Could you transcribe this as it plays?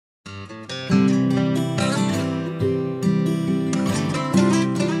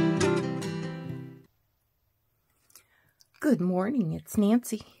Good morning, it's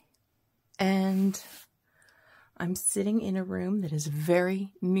Nancy, and I'm sitting in a room that is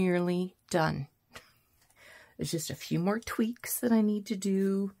very nearly done. There's just a few more tweaks that I need to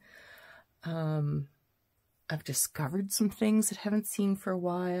do. I've discovered some things that I haven't seen for a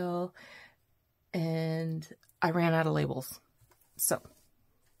while, and I ran out of labels. So,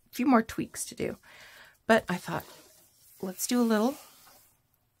 a few more tweaks to do. But I thought, let's do a little.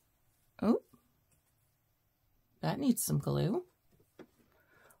 Oh, that needs some glue.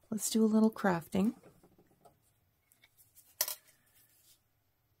 Let's do a little crafting.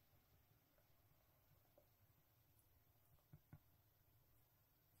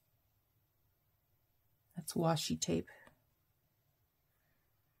 That's washi tape.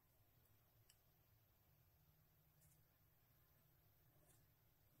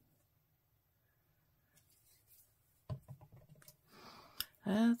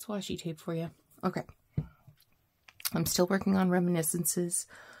 That's washi tape for you. Okay. I'm still working on Reminiscences.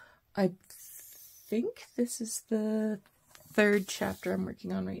 I think this is the third chapter I'm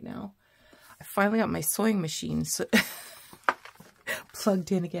working on right now. I finally got my sewing machine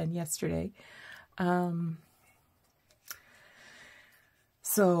plugged in again yesterday.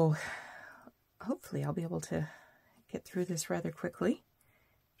 So hopefully I'll be able to get through this rather quickly.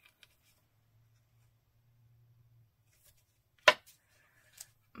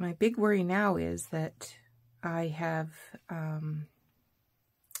 My big worry now is that I have found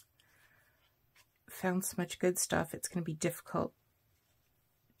so much good stuff, it's going to be difficult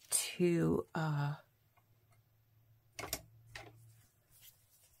to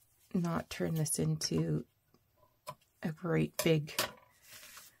not turn this into a great big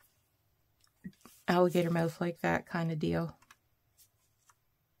alligator mouth like that kind of deal.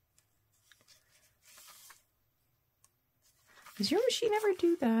 Does your machine ever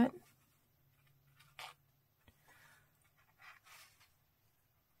do that?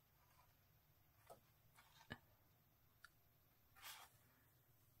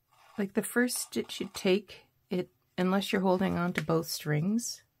 Like the first stitch you take, it, unless you're holding on to both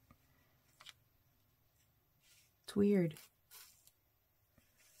strings, it's weird.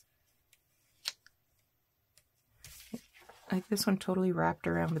 Like this one totally wrapped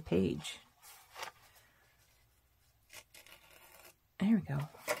around the page. There we go.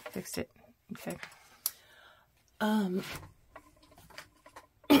 Fixed it. Okay.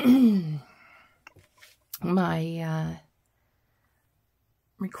 My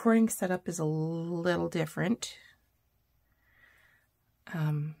recording setup is a little different.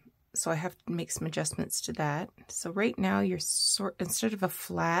 So I have to make some adjustments to that. So right now you're instead of a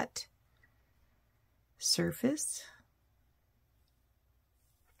flat surface,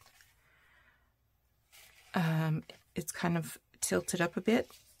 it's kind of tilted up a bit,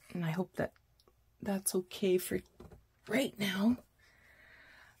 and I hope that that's okay for right now.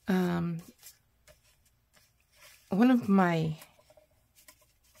 One of my,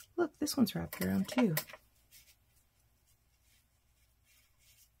 look, this one's wrapped around too.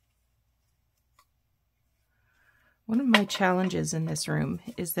 One of my challenges in this room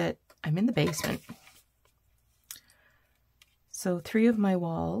is that I'm in the basement. So 3 of my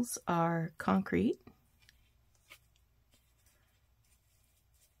walls are concrete.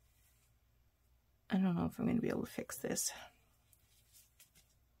 I don't know if I'm going to be able to fix this.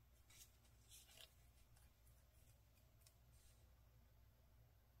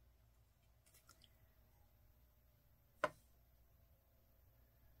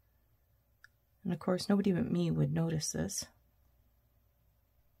 And of course, nobody but me would notice this.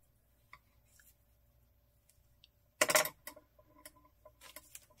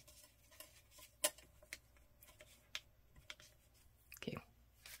 Okay.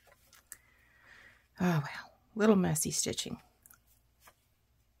 Oh, well, little messy stitching.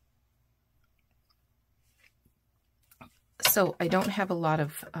 So I don't have a lot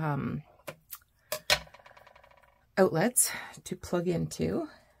of outlets to plug into.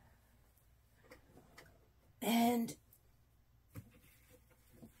 And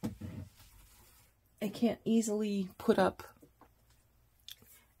I can't easily put up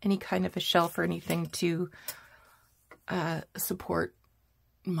any kind of a shelf or anything to support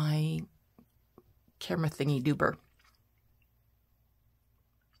my camera thingy doober.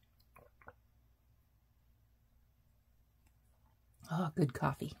 Oh, good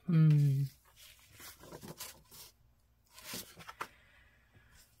coffee.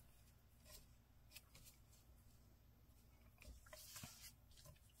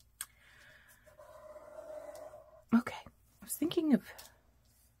 Okay, I was thinking of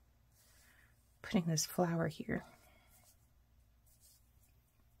putting this flower here.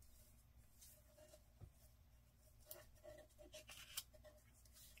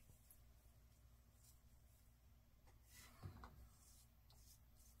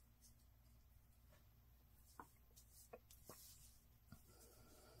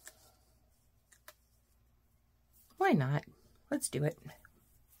 why not? Let's do it.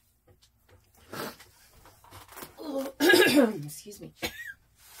 Oh, excuse me.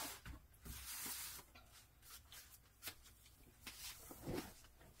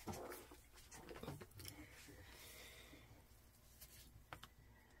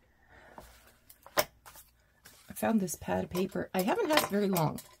 I found this pad of paper. I haven't had it very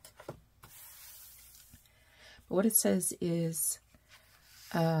long. But what it says is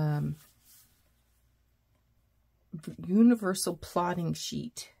Universal Plotting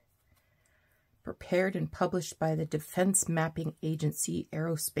Sheet, prepared and published by the Defense Mapping Agency,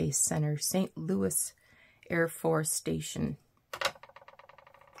 Aerospace Center, St. Louis Air Force Station.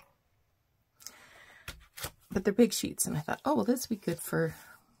 But they're big sheets, and I thought, oh, well, this would be good for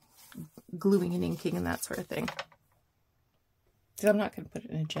gluing and inking and that sort of thing. So I'm not going to put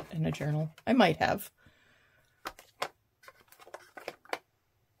it in a journal. I might have.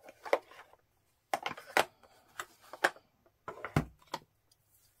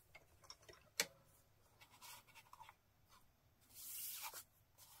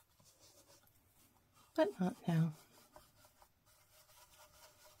 But not now.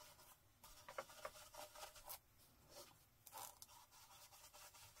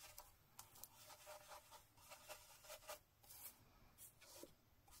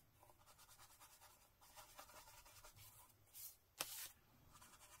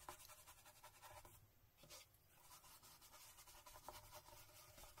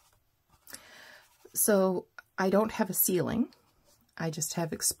 So I don't have a ceiling. I just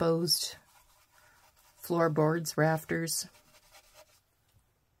have exposed floorboards, rafters.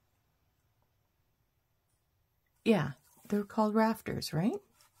 Yeah, they're called rafters, right?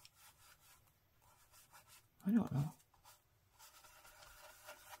 I don't know.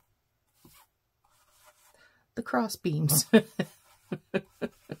 The cross beams.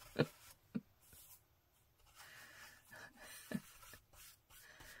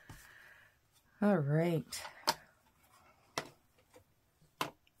 All right.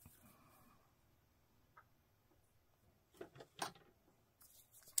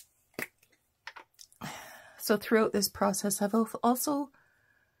 So throughout this process, I've also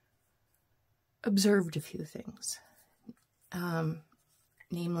observed a few things.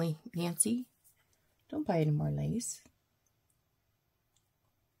 Namely, Nancy, don't buy any more lace.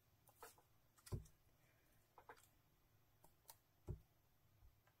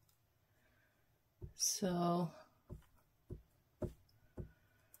 So,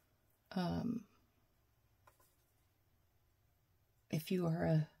 if you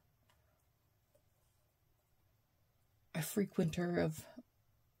are a frequenter of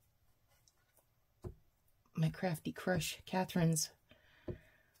my Crafty Crush, Catherine's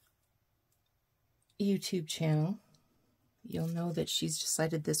YouTube channel, you'll know that she's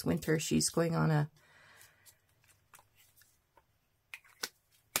decided this winter she's going on a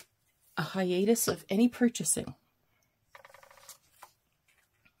hiatus of any purchasing.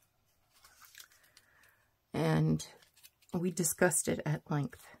 And we discussed it at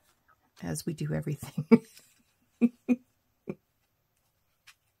length, as we do everything.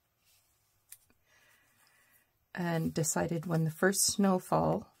 And decided when the first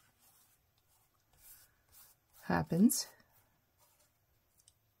snowfall happens,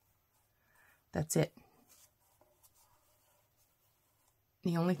 that's it.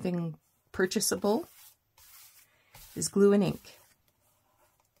 The only thing purchasable is glue and ink.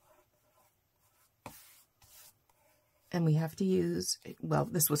 And we have to use, well,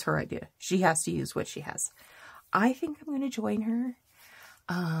 this was her idea. She has to use what she has. I think I'm going to join her.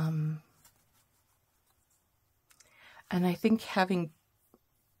 And I think having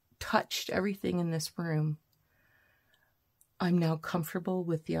touched everything in this room, I'm now comfortable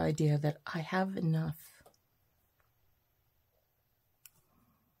with the idea that I have enough.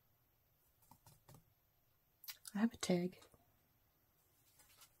 I have a tag.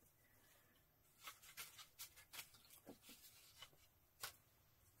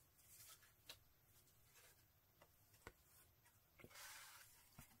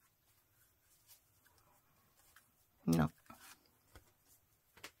 No.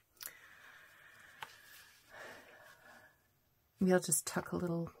 Maybe I'll just tuck a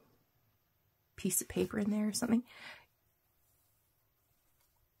little piece of paper in there or something.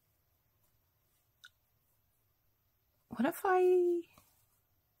 What if I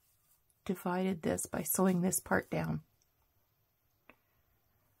divided this by sewing this part down?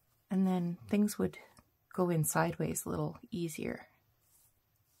 And then things would go in sideways a little easier.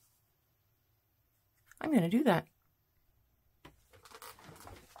 I'm going to do that.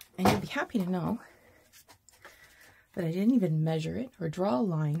 And you'll be happy to know that I didn't even measure it or draw a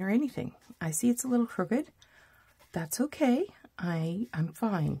line or anything. I see it's a little crooked, that's okay. I'm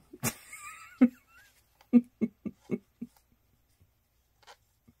fine.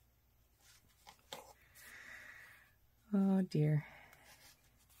 Oh dear.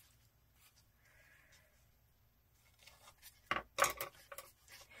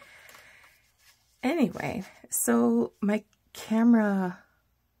 Anyway, so my camera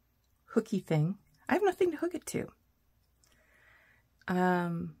hooky thing, I have nothing to hook it to.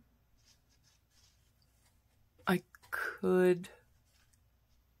 I could,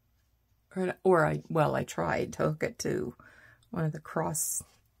 I tried to hook it to one of the cross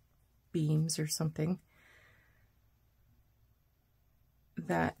beams or something.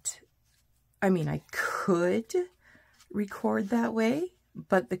 I could record that way,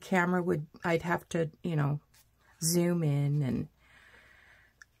 but the camera I'd have to, zoom in, and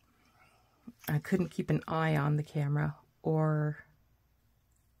I couldn't keep an eye on the camera or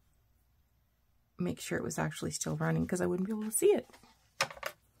make sure it was actually still running because I wouldn't be able to see it.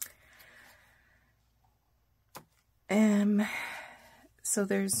 So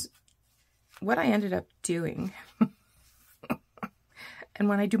there's what I ended up doing. And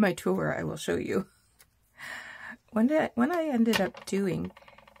when I do my tour, I will show you. What I ended up doing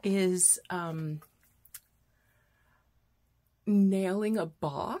is nailing a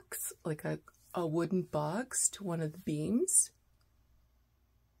box, like a wooden box, to one of the beams,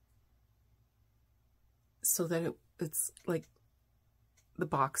 so that it's like the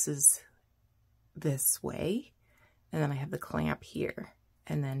box is this way, and then I have the clamp here,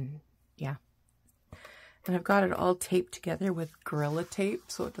 and then, yeah. And I've got it all taped together with Gorilla Tape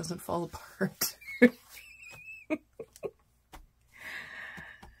so it doesn't fall apart.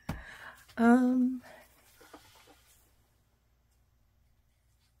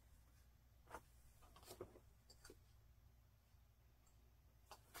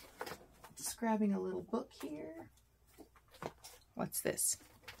 Just grabbing a little book here. What's this?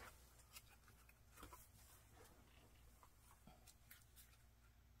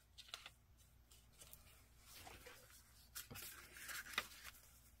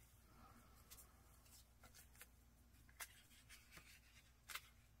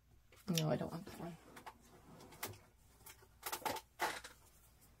 No, I don't want that one.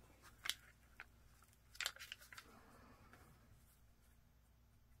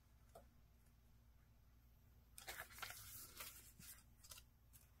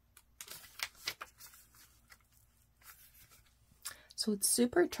 So it's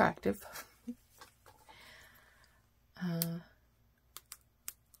super attractive.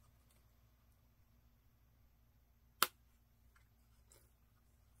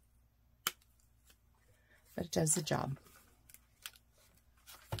 But it does the job.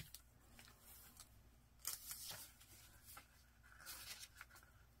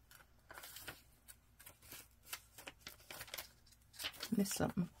 Missed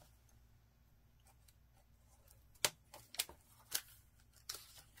something.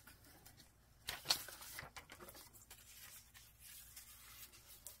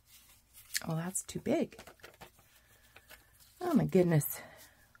 Oh, that's too big. Oh my goodness.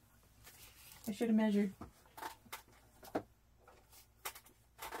 I should have measured.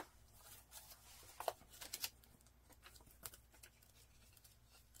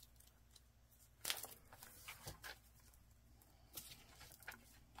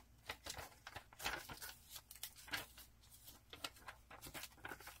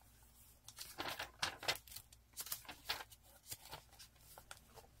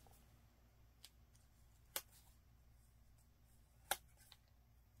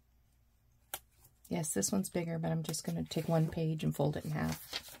 Yes, this one's bigger, but I'm just going to take one page and fold it in half.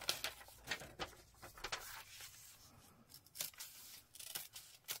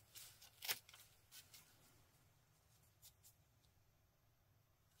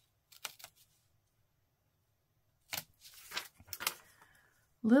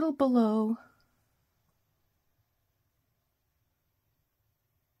 Little below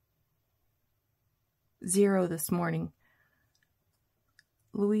zero this morning.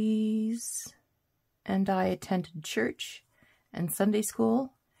 Louise and I attended church and Sunday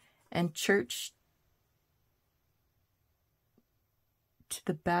school and church to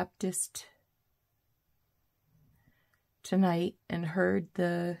the Baptist tonight and heard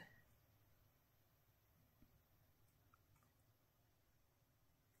the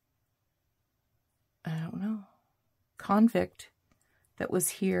convict that was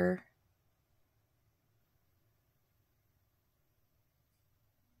here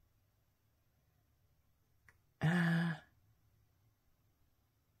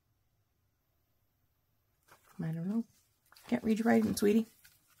I don't know. Can't read your writing, sweetie.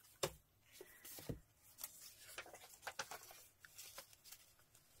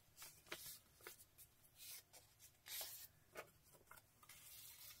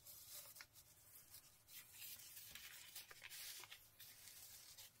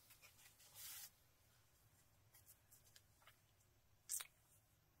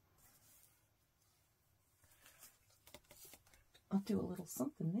 I'll do a little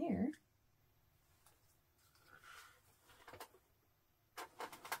something there.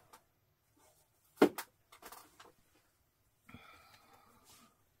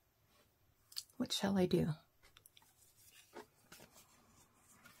 What shall I do?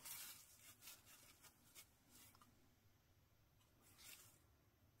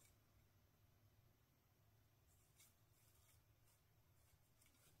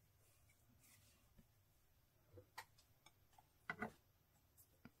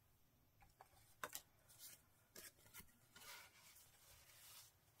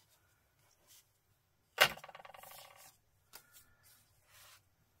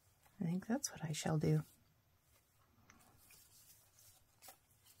 I think that's what I shall do.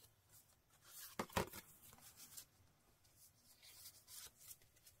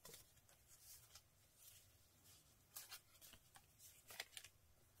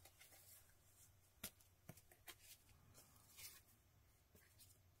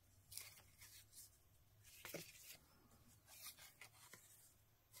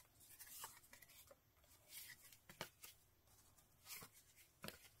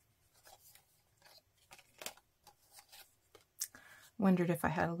 Wondered if I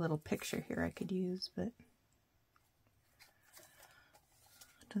had a little picture here I could use, but it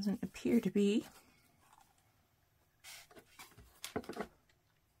doesn't appear to be.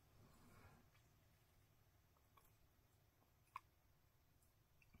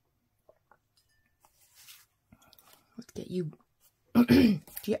 Let's get you. Are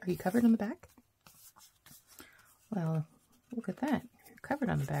you covered on the back? Well, look at that. You're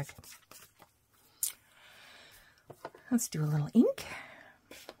covered on the back. Let's do a little ink.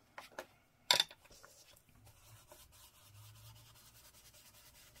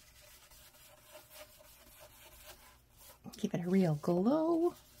 Give it a real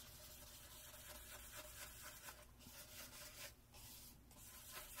glow.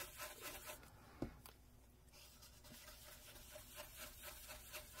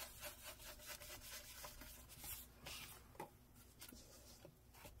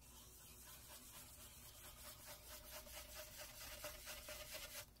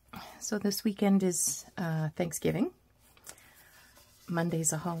 So this weekend is Thanksgiving.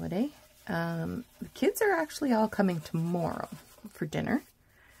 Monday's a holiday. The kids are actually all coming tomorrow for dinner.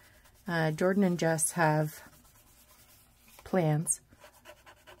 Jordan and Jess have plans.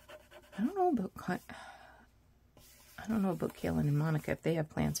 I don't know about Kaylin and Monica if they have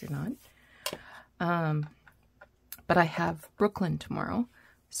plans or not. But I have Brooklyn tomorrow,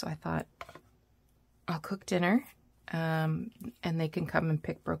 so I thought I'll cook dinner. And they can come and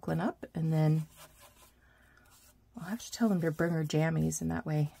pick Brooklyn up, and then I'll have to tell them to bring her jammies, and that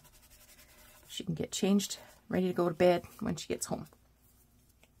way she can get changed, ready to go to bed when she gets home.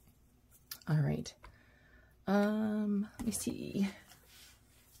 All right. Let me see.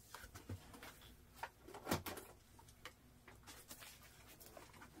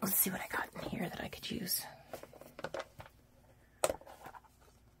 Let's see what I got in here that I could use.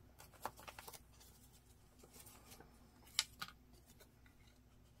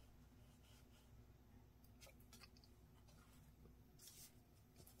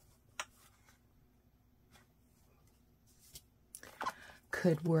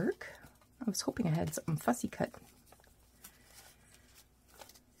 Could work. I was hoping I had something fussy cut.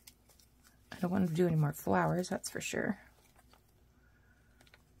 I don't want to do any more flowers, that's for sure.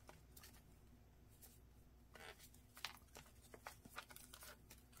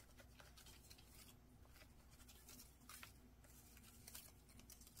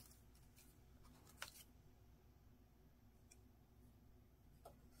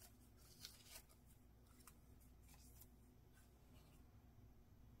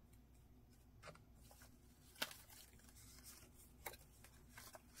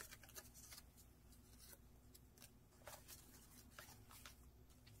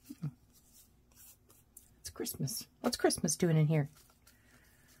 Christmas. What's Christmas doing in here?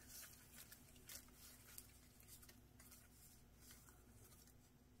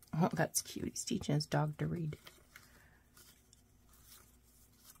 Oh, that's cute. He's teaching his dog to read.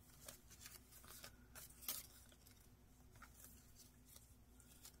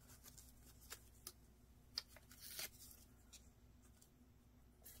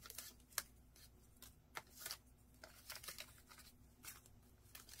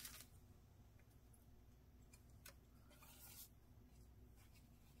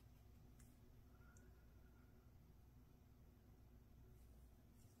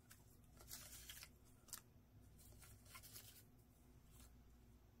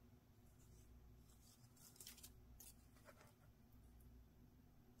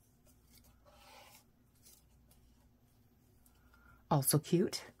 Also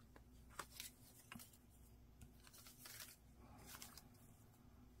cute.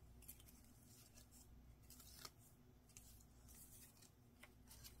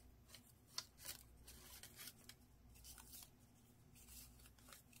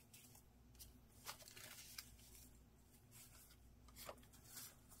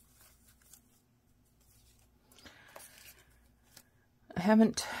 I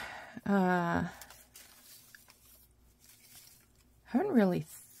haven't really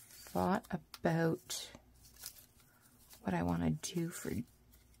thought about what I want to do for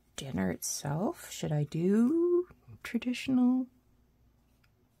dinner itself. Should I do traditional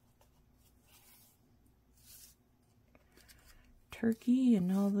turkey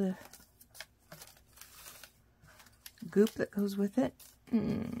and all the goop that goes with it?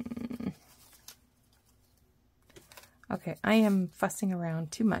 Okay, I am fussing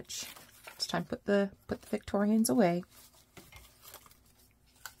around too much. It's time to put the Victorians away.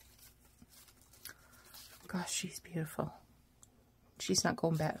 Gosh, she's beautiful. She's not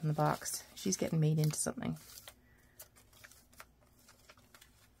going back in the box. She's getting made into something.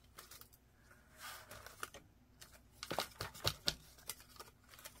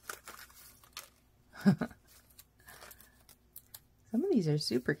 Some of these are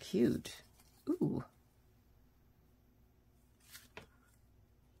super cute. Ooh.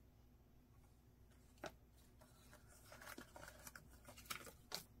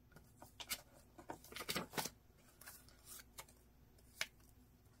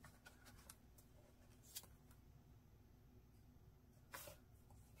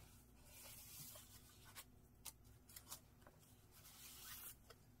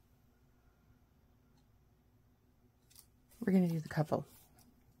 We're going to do the couple.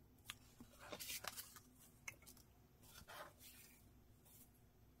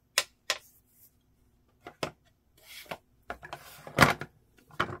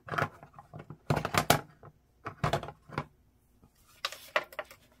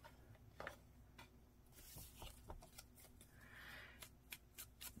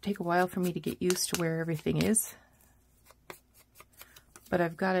 Take a while for me to get used to where everything is, but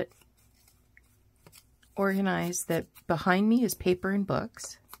I've got it organized that behind me is paper and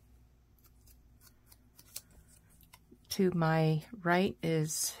books. To my right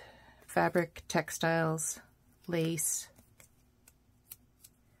is fabric, textiles, lace.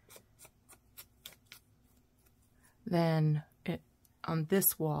 Then on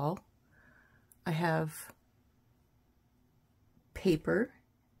this wall I have paper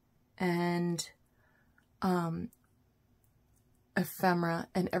and ephemera,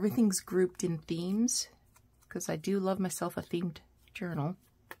 and everything's grouped in themes because I do love myself a themed journal.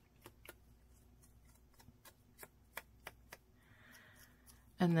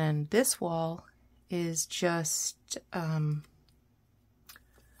 And then this wall is just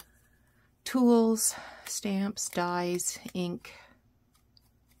tools, stamps, dyes, ink,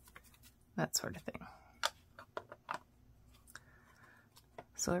 that sort of thing.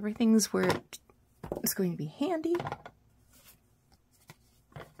 So everything's where it's going to be handy.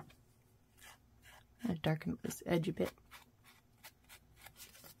 I'm going to darken this edge a bit.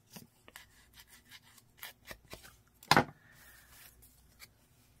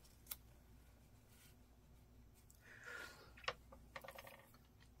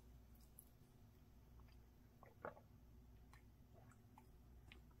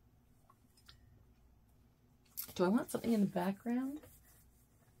 Do I want something in the background?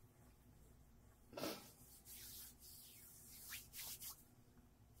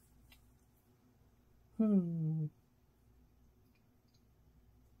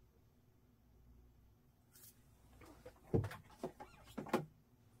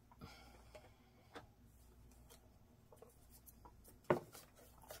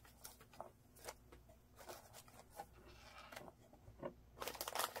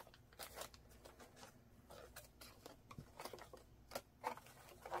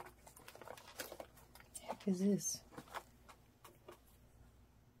 Is this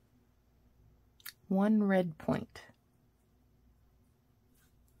one red point?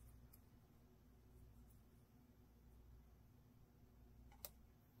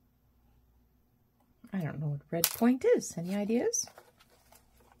 I don't know what red point is. Any ideas?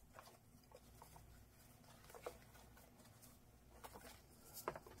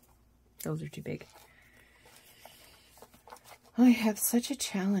 Those are too big. I have such a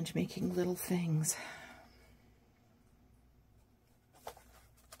challenge making little things.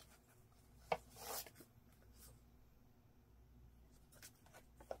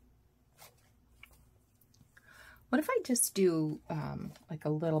 What if I just do like a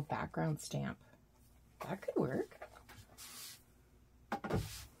little background stamp? That could work.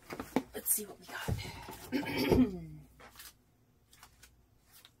 let's see what we got.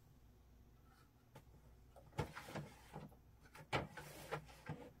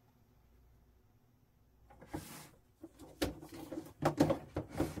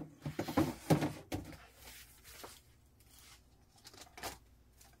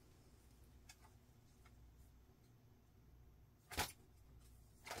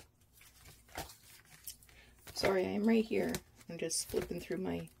 Sorry, I'm right here. I'm just flipping through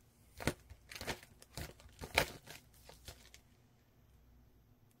my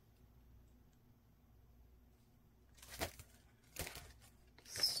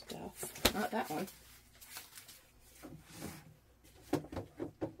stuff. Not that one.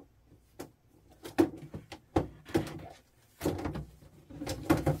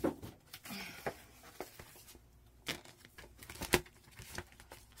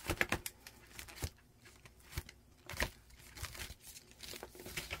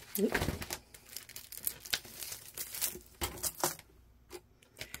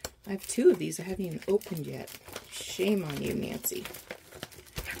 I have two of these I haven't even opened yet. Shame on you, Nancy.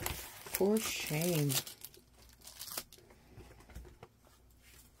 For shame.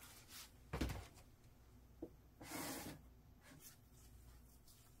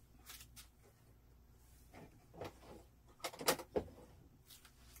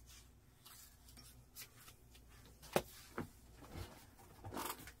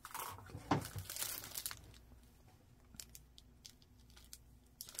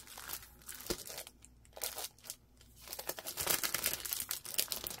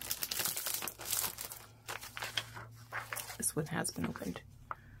 This one has been opened.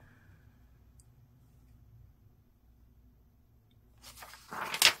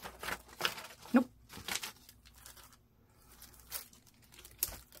 Nope.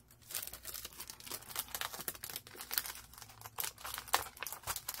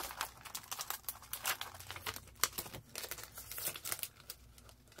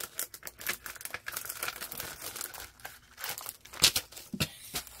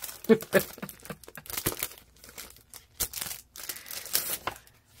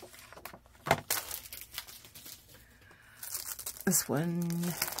 This one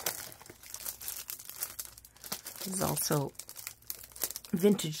is also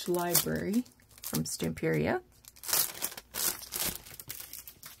Vintage Library from Stamperia.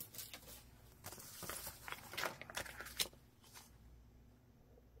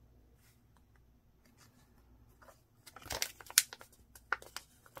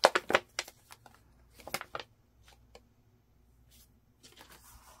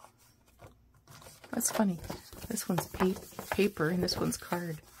 That's funny. This one's paper and this one's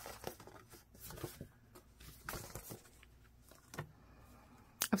card. I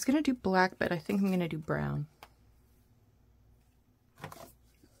was going to do black, but I think I'm going to do brown.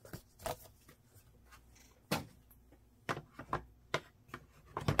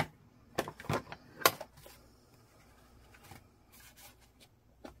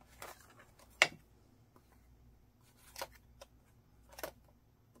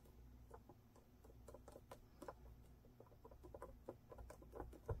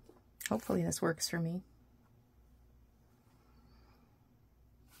 Hopefully this works for me.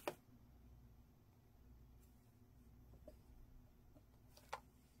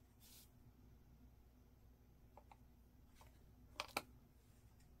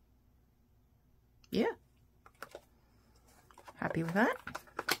 Yeah. Happy with that?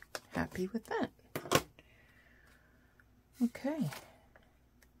 Happy with that. Okay.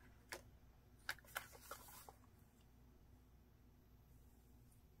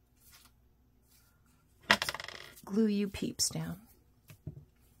 Glue you peeps down.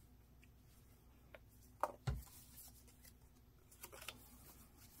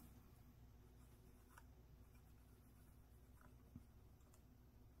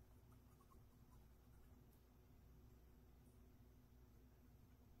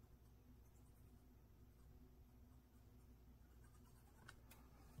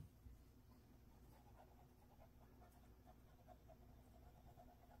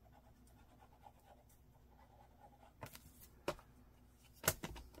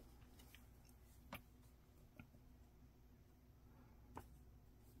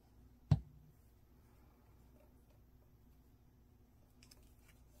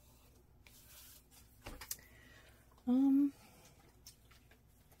 I'm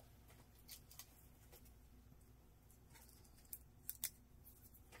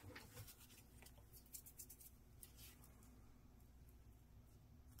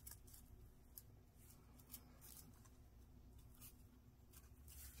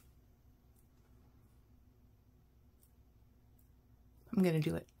going to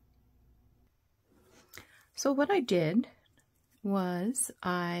do it So what I did was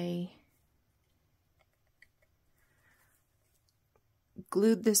I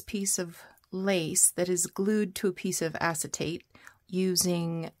glued this piece of lace that is glued to a piece of acetate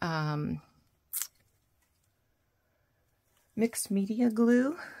using mixed media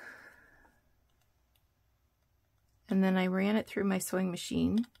glue. And then I ran it through my sewing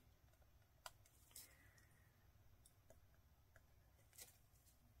machine.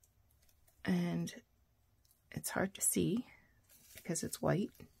 And it's hard to see because it's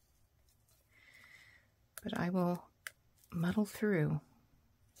white, but I will muddle through.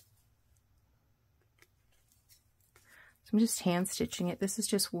 So I'm just hand stitching it. This is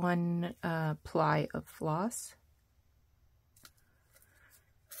just one ply of floss.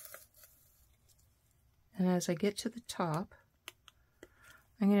 And as I get to the top,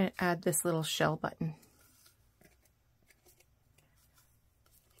 I'm going to add this little shell button.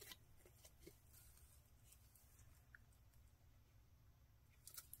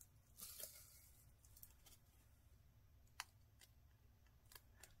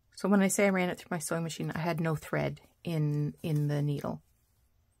 So when I say I ran it through my sewing machine, I had no thread in the needle.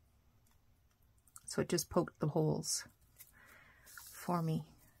 So it just poked the holes for me.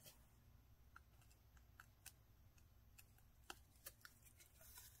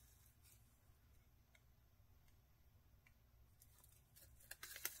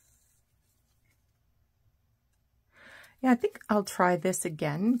 Yeah, I think I'll try this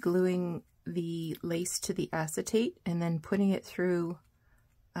again, gluing the lace to the acetate and then putting it through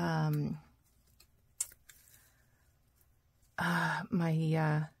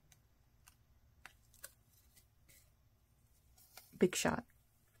my Big Shot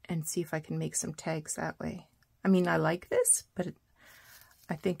and see if I can make some tags that way. I mean, I like this, but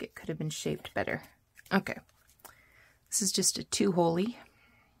I think it could have been shaped better. Okay, this is just a 2-holy.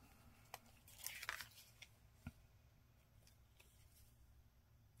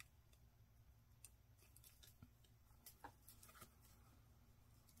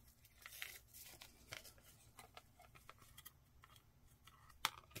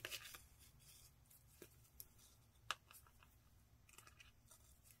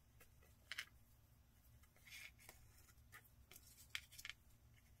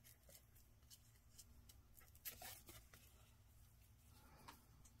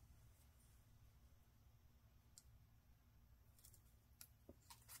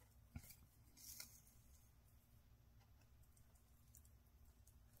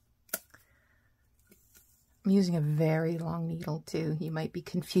 I'm using a very long needle too. You might be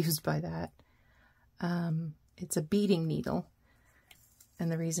confused by that. It's a beading needle.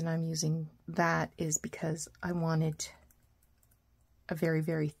 And the reason I'm using that is because I wanted a very,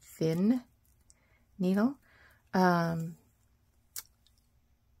 very thin needle.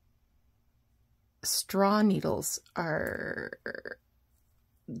 Straw needles are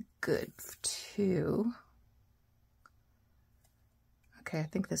good too. Okay, I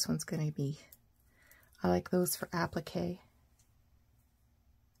think this one's going to be, I like those for applique.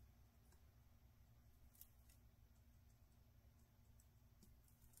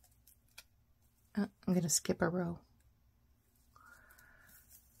 I'm going to skip a row.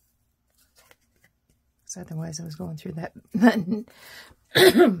 So otherwise I was going through that,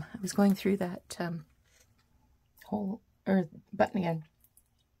 I was going through that hole, or button again.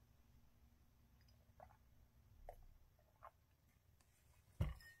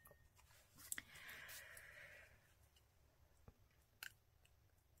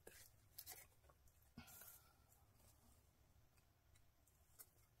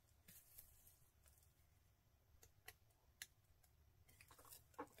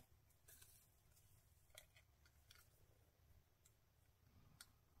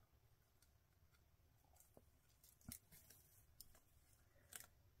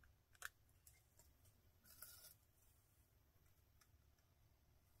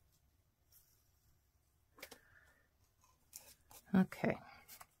 Okay.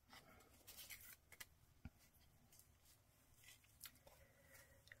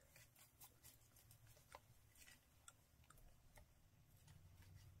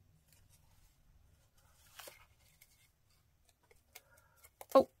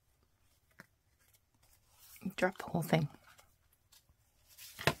 Oh, dropped the whole thing.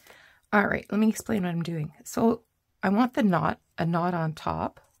 All right, let me explain what I'm doing. So I want the knot, a knot on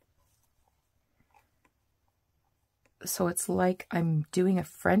top. So it's like I'm doing a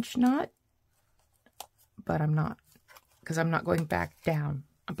French knot, but I'm not, because I'm not going back down.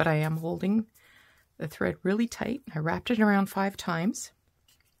 But I am holding the thread really tight. I wrapped it around 5 times.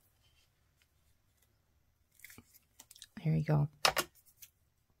 There you go.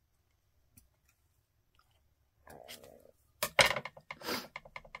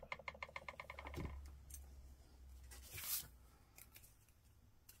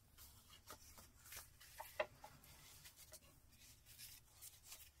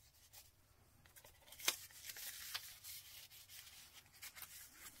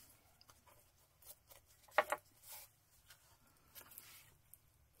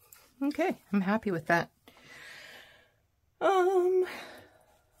 Okay, I'm happy with that.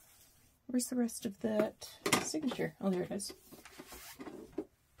 Where's the rest of that signature? Oh, there it is.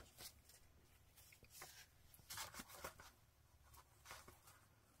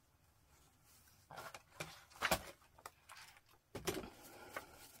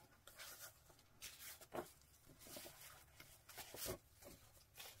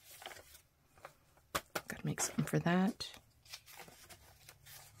 Gotta make something for that.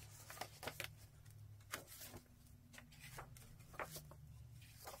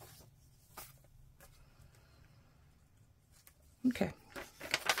 Okay.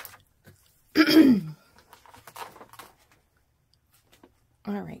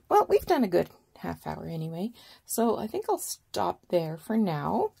 All right. Well, we've done a good half hour anyway, so I think I'll stop there for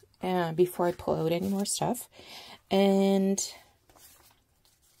now before I pull out any more stuff. And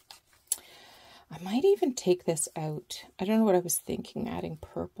I might even take this out. I don't know what I was thinking, adding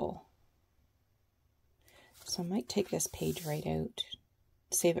purple. So I might take this page right out,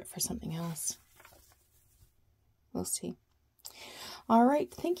 save it for something else. We'll see. All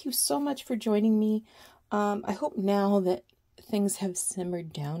right, thank you so much for joining me. I hope now that things have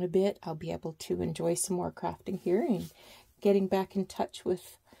simmered down a bit, I'll be able to enjoy some more crafting here and getting back in touch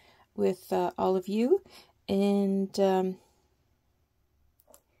with all of you and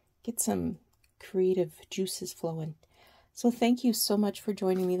get some creative juices flowing. So thank you so much for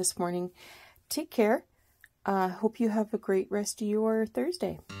joining me this morning. Take care. Hope you have a great rest of your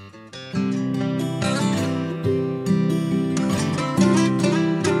Thursday.